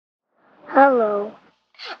Hello.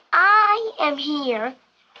 I am here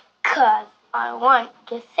because I want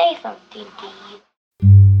to say something to you.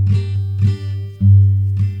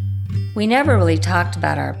 We never really talked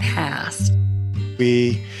about our past.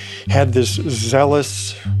 We had this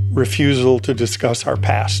zealous refusal to discuss our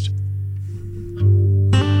past.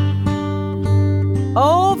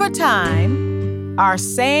 Over time, our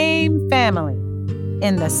same family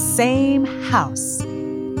in the same house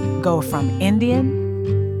go from Indian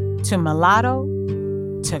to mulatto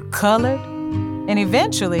to colored, and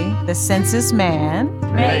eventually the census man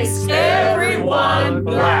makes everyone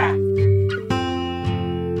black.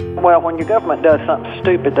 Well, when your government does something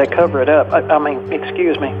stupid, they cover it up.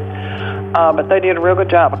 Excuse me. But they did a real good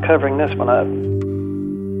job of covering this one up.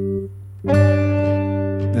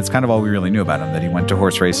 That's kind of all we really knew about him, that he went to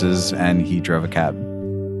horse races and he drove a cab.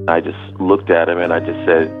 I just looked at him and I just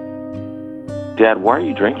said, Dad, why are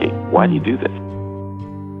you drinking? Why do you do this?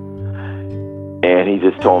 And he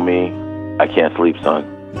just told me, I can't sleep, son.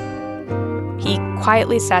 He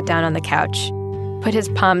quietly sat down on the couch, put his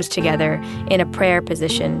palms together in a prayer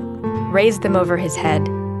position, raised them over his head,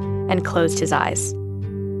 and closed his eyes.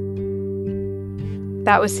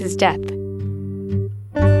 That was his death.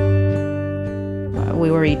 We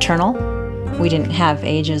were eternal. We didn't have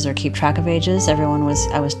ages or keep track of ages. I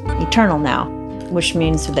was eternal now, which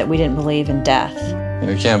means that we didn't believe in death.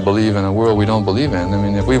 We can't believe in a world we don't believe in. I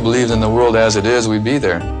mean, if we believed in the world as it is, we'd be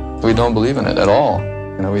there. We don't believe in it at all.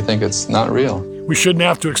 We think it's not real. We shouldn't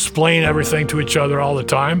have to explain everything to each other all the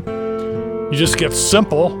time. You just get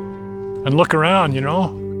simple and look around,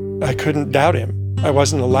 I couldn't doubt him. I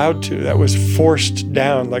wasn't allowed to. That was forced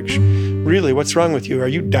down. Like, really, what's wrong with you? Are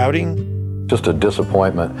you doubting? Just a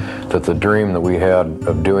disappointment that the dream that we had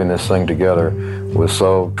of doing this thing together was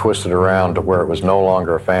so twisted around to where it was no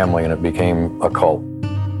longer a family and it became a cult.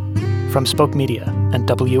 From Spoke Media and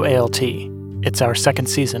WALT, it's our second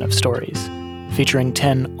season of Stories, featuring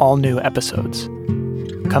 10 all-new episodes.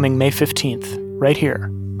 Coming May 15th, right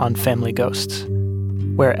here on Family Ghosts,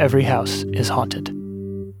 where every house is haunted.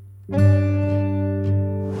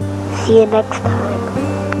 See you next time.